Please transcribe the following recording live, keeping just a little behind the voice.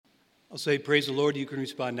I'll say, praise the Lord. You can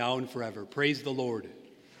respond now and forever. Praise the Lord.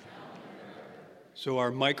 So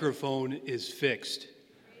our microphone is fixed.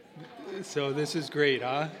 So this is great,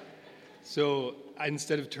 huh? So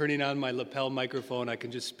instead of turning on my lapel microphone, I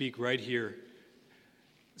can just speak right here.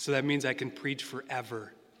 So that means I can preach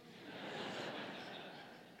forever.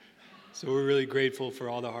 So we're really grateful for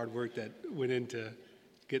all the hard work that went into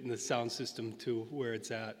getting the sound system to where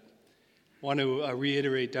it's at. I want to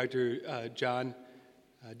reiterate Dr. John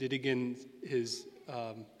did again his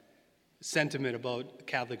sentiment about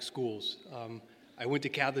Catholic schools. I went to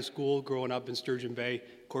Catholic school growing up in Sturgeon Bay,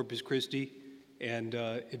 Corpus Christi, and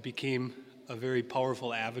it became a very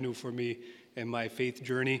powerful avenue for me in my faith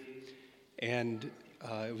journey. And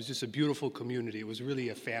it was just a beautiful community. It was really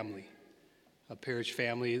a family, a parish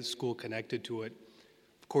family, a school connected to it.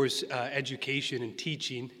 Of course, education and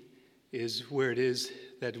teaching is where it is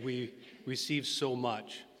that we receive so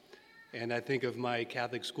much. And I think of my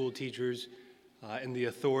Catholic school teachers and the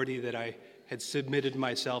authority that I had submitted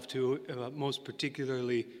myself to, most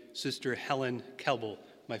particularly Sister Helen Kelbel,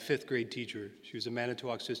 my fifth grade teacher. She was a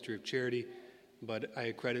Manitowoc Sister of Charity, but I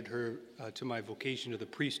accredit her to my vocation to the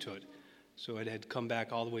priesthood. So it had come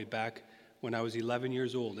back all the way back when I was 11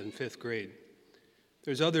 years old in fifth grade.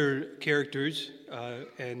 There's other characters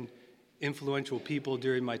and influential people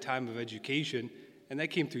during my time of education, and that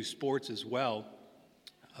came through sports as well.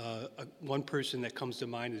 One person that comes to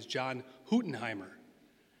mind is John Hootenheimer,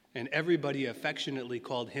 and everybody affectionately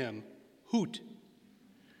called him Hoot.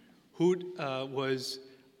 Hoot was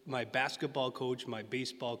my basketball coach, my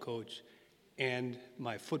baseball coach, and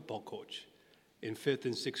my football coach in fifth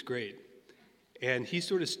and sixth grade. And he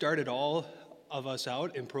sort of started all of us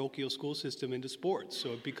out in parochial school system into sports,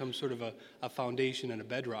 so it becomes sort of a foundation and a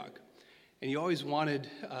bedrock. And he always wanted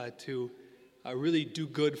to really do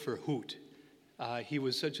good for Hoot. He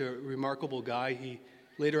was such a remarkable guy.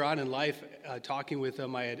 Later on in life, talking with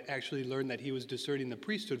him, I had actually learned that he was discerning the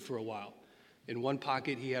priesthood for a while. In one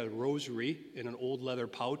pocket, he had a rosary in an old leather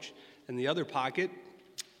pouch. In the other pocket,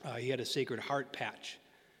 he had a Sacred Heart patch.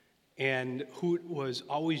 And Hoot was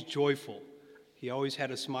always joyful. He always had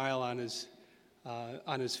a smile on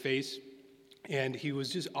his face. And he was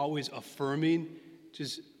just always affirming,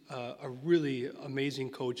 just a really amazing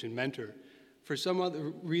coach and mentor. For some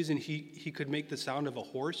other reason, he could make the sound of a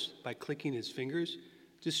horse by clicking his fingers.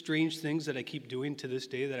 Just strange things that I keep doing to this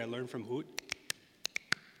day that I learned from Hoot.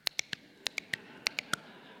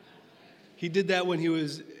 He did that when he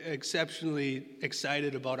was exceptionally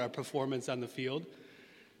excited about our performance on the field.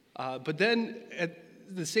 But then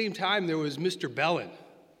at the same time, there was Mr. Bellin.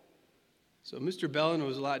 So Mr. Bellin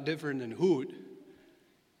was a lot different than Hoot.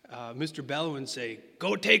 Mr. Bellin would say,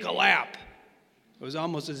 "Go take a lap." It was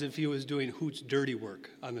almost as if he was doing Hoot's dirty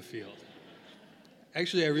work on the field.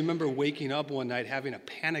 Actually, I remember waking up one night having a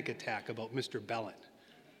panic attack about Mr. Bellin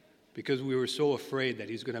because we were so afraid that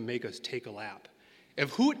he's going to make us take a lap.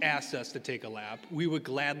 If Hoot asked us to take a lap, we would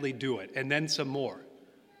gladly do it, and then some more.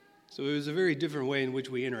 So it was a very different way in which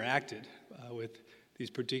we interacted with these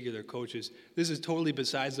particular coaches. This is totally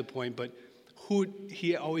besides the point, but Hoot,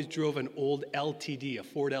 he always drove an old LTD, a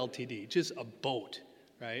Ford LTD, just a boat,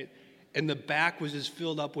 right? And the back was just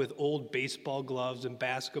filled up with old baseball gloves and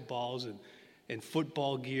basketballs and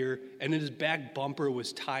football gear. And then his back bumper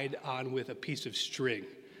was tied on with a piece of string.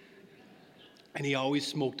 And he always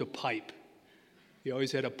smoked a pipe. He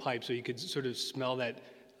always had a pipe, so you could sort of smell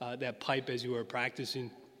that pipe as you were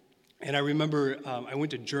practicing. And I remember I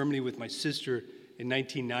went to Germany with my sister in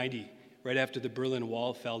 1990, right after the Berlin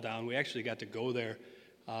Wall fell down. We actually got to go there,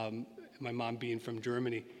 my mom being from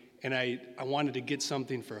Germany. And I wanted to get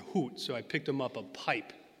something for Hoot, so I picked him up a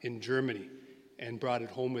pipe in Germany and brought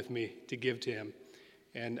it home with me to give to him.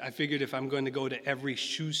 And I figured if I'm going to go to every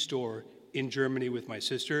shoe store in Germany with my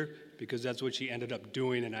sister, because that's what she ended up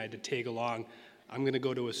doing and I had to tag along, I'm going to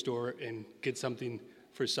go to a store and get something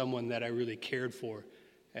for someone that I really cared for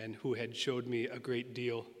and who had showed me a great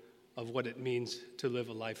deal of what it means to live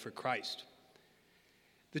a life for Christ.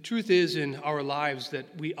 The truth is in our lives that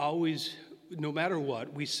we always, no matter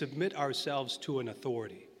what, we submit ourselves to an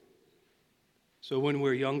authority. So when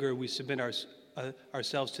we're younger, we submit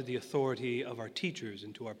ourselves to the authority of our teachers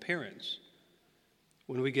and to our parents.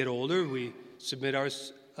 When we get older, we submit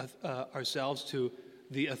ourselves to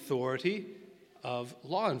the authority of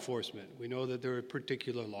law enforcement. We know that there are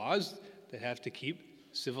particular laws that have to keep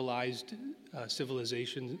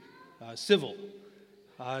civilization civil.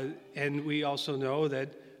 And we also know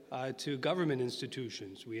that to government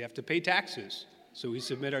institutions, we have to pay taxes. So we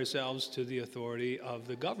submit ourselves to the authority of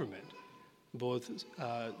the government, both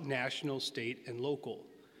national, state, and local.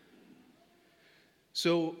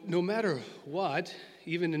 So no matter what,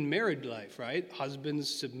 even in married life, right? Husbands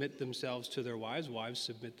submit themselves to their wives. Wives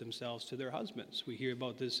submit themselves to their husbands. We hear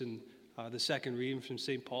about this in the second reading from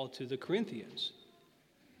St. Paul to the Corinthians.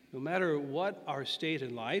 No matter what our state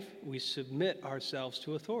in life, we submit ourselves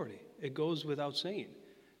to authority. It goes without saying.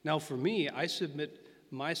 Now, for me, I submit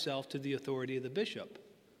myself to the authority of the bishop.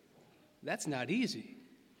 That's not easy.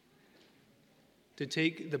 To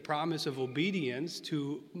take the promise of obedience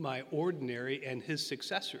to my ordinary and his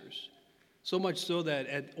successors. So much so that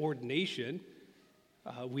at ordination,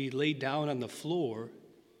 we lay down on the floor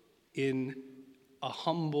in a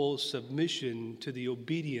humble submission to the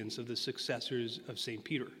obedience of the successors of St.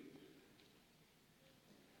 Peter.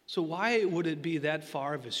 So why would it be that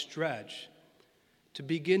far of a stretch to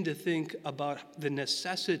begin to think about the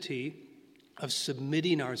necessity of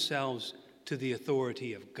submitting ourselves to the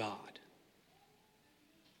authority of God?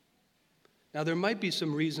 Now, there might be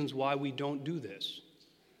some reasons why we don't do this.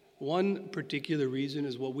 One particular reason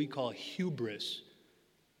is what we call hubris.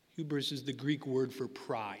 Hubris is the Greek word for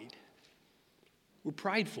pride. We're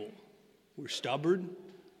prideful, we're stubborn,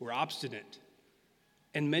 we're obstinate.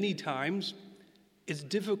 And many times, it's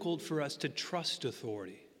difficult for us to trust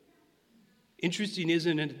authority. Interesting,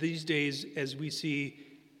 isn't it, these days, as we see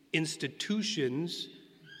institutions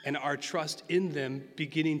and our trust in them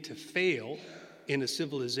beginning to fail in a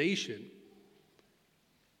civilization.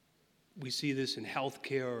 We see this in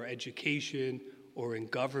healthcare or education or in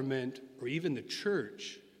government or even the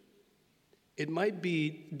church. It might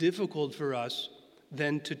be difficult for us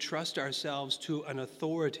then to trust ourselves to an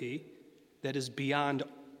authority that is beyond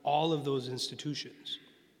all of those institutions.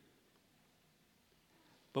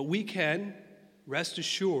 But we can, rest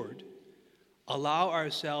assured, allow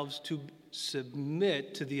ourselves to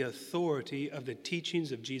submit to the authority of the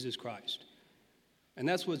teachings of Jesus Christ. And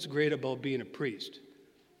that's what's great about being a priest.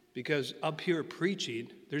 Because up here preaching,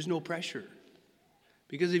 there's no pressure.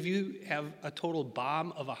 Because if you have a total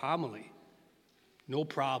bomb of a homily, no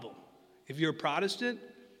problem. If you're a Protestant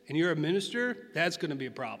and you're a minister, that's going to be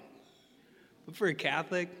a problem. But for a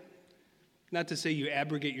Catholic, not to say you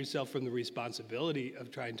abrogate yourself from the responsibility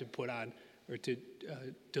of trying to put on or to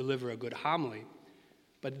deliver a good homily,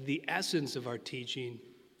 but the essence of our teaching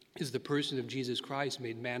is the person of Jesus Christ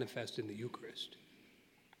made manifest in the Eucharist.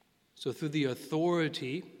 So through the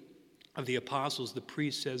authority of the apostles, the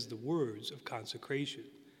priest says the words of consecration.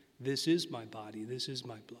 This is my body, this is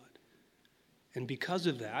my blood. And because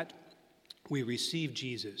of that, we receive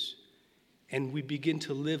Jesus and we begin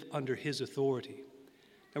to live under his authority.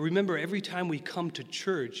 Now remember, every time we come to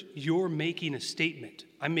church, you're making a statement.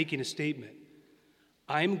 I'm making a statement.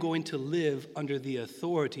 I'm going to live under the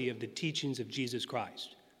authority of the teachings of Jesus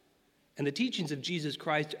Christ. And the teachings of Jesus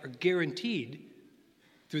Christ are guaranteed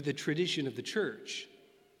through the tradition of the church.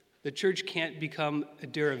 The church can't become a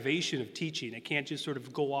derivation of teaching. It can't just sort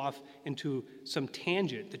of go off into some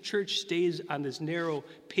tangent. The church stays on this narrow,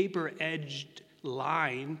 paper-edged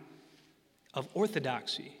line of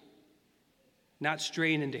orthodoxy, not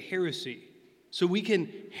straying into heresy. So we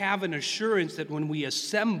can have an assurance that when we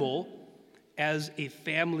assemble as a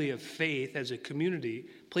family of faith, as a community,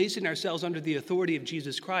 placing ourselves under the authority of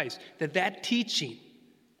Jesus Christ, that teaching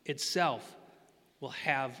itself will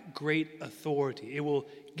have great authority. It will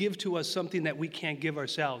give to us something that we can't give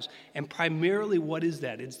ourselves. And primarily, what is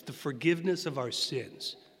that? It's the forgiveness of our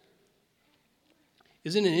sins.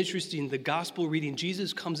 Isn't it interesting? The gospel reading,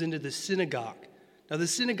 Jesus comes into the synagogue. Now, the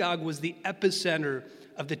synagogue was the epicenter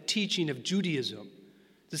of the teaching of Judaism.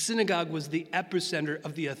 The synagogue was the epicenter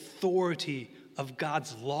of the authority of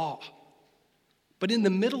God's law. But in the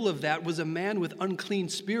middle of that was a man with unclean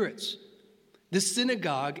spirits. The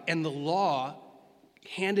synagogue and the law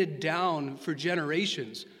handed down for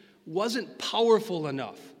generations wasn't powerful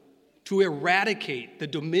enough to eradicate the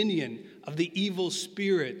dominion of the evil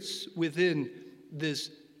spirits within this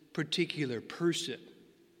particular person.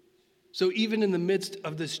 So even in the midst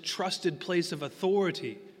of this trusted place of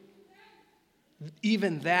authority,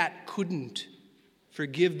 even that couldn't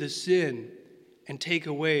forgive the sin and take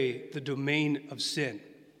away the domain of sin.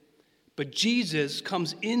 But Jesus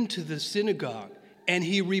comes into the synagogue and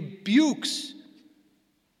he rebukes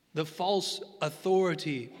the false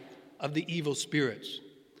authority of the evil spirits.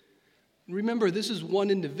 Remember, this is one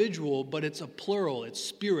individual, but it's a plural, it's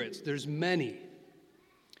spirits, there's many.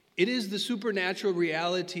 It is the supernatural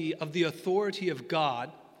reality of the authority of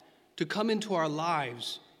God to come into our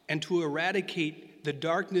lives and to eradicate the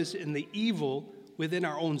darkness and the evil within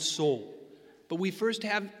our own soul. But we first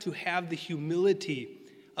have to have the humility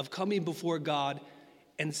of coming before God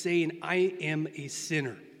and saying, I am a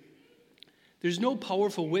sinner. There's no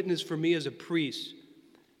powerful witness for me as a priest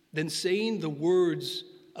then saying the words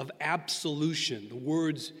of absolution, the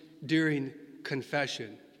words during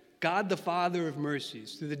confession. God, the Father of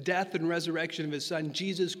mercies, through the death and resurrection of his Son,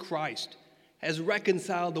 Jesus Christ, has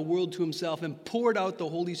reconciled the world to himself and poured out the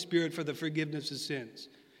Holy Spirit for the forgiveness of sins.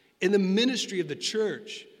 In the ministry of the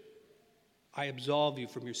church, I absolve you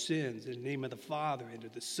from your sins in the name of the Father, and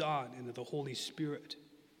of the Son, and of the Holy Spirit.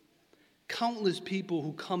 Countless people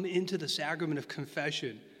who come into the sacrament of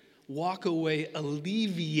confession walk away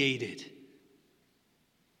alleviated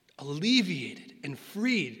and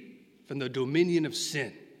freed from the dominion of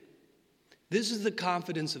sin. This is the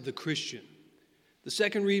confidence of the Christian. The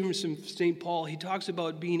second reading from St. Paul, he talks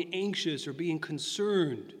about being anxious or being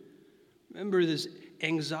concerned. Remember, this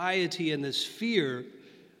anxiety and this fear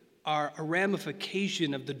are a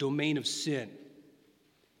ramification of the domain of sin.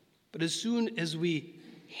 But as soon as we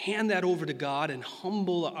hand that over to God and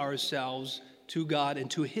humble ourselves to God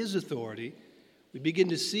and to his authority, we begin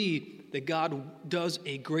to see that God does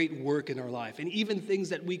a great work in our life. And even things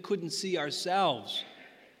that we couldn't see ourselves,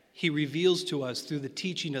 he reveals to us through the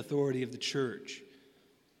teaching authority of the church.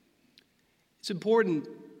 It's important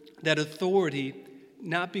that authority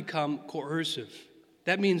not become coercive.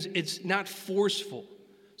 That means it's not forceful.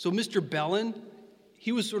 So Mr. Bellin,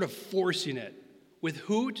 he was sort of forcing it. With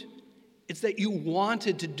Hoot, it's that you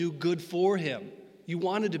wanted to do good for him. You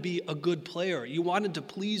wanted to be a good player. You wanted to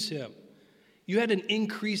please him. You had an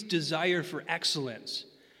increased desire for excellence.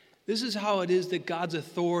 This is how it is that God's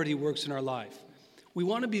authority works in our life. We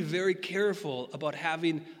want to be very careful about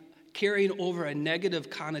carrying over a negative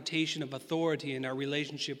connotation of authority in our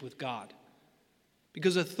relationship with God.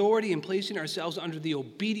 Because authority and placing ourselves under the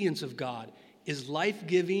obedience of God is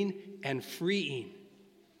life-giving and freeing.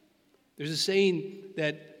 There's a saying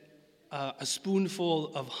that a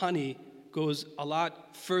spoonful of honey goes a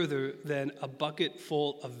lot further than a bucket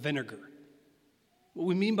full of vinegar. What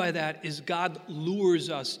we mean by that is God lures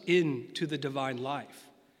us into the divine life,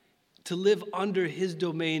 to live under his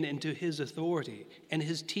domain and to his authority and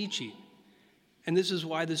his teaching. And this is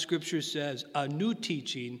why the scripture says, a new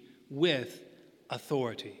teaching with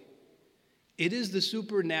authority. It is the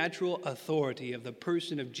supernatural authority of the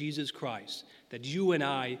person of Jesus Christ that you and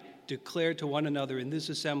I declare to one another in this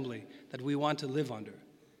assembly that we want to live under.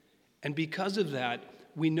 And because of that,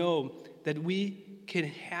 we know that we can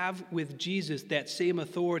have with Jesus that same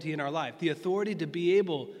authority in our life, the authority to be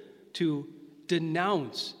able to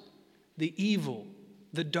denounce the evil,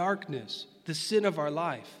 the darkness, the sin of our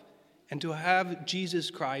life, and to have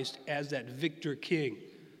Jesus Christ as that victor king,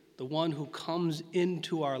 the one who comes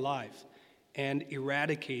into our life and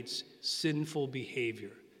eradicates sinful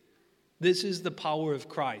behavior. This is the power of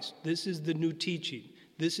Christ. This is the new teaching.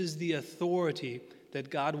 This is the authority that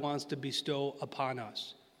God wants to bestow upon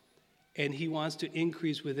us. And he wants to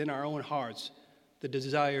increase within our own hearts the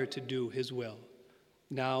desire to do his will,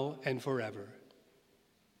 now and forever.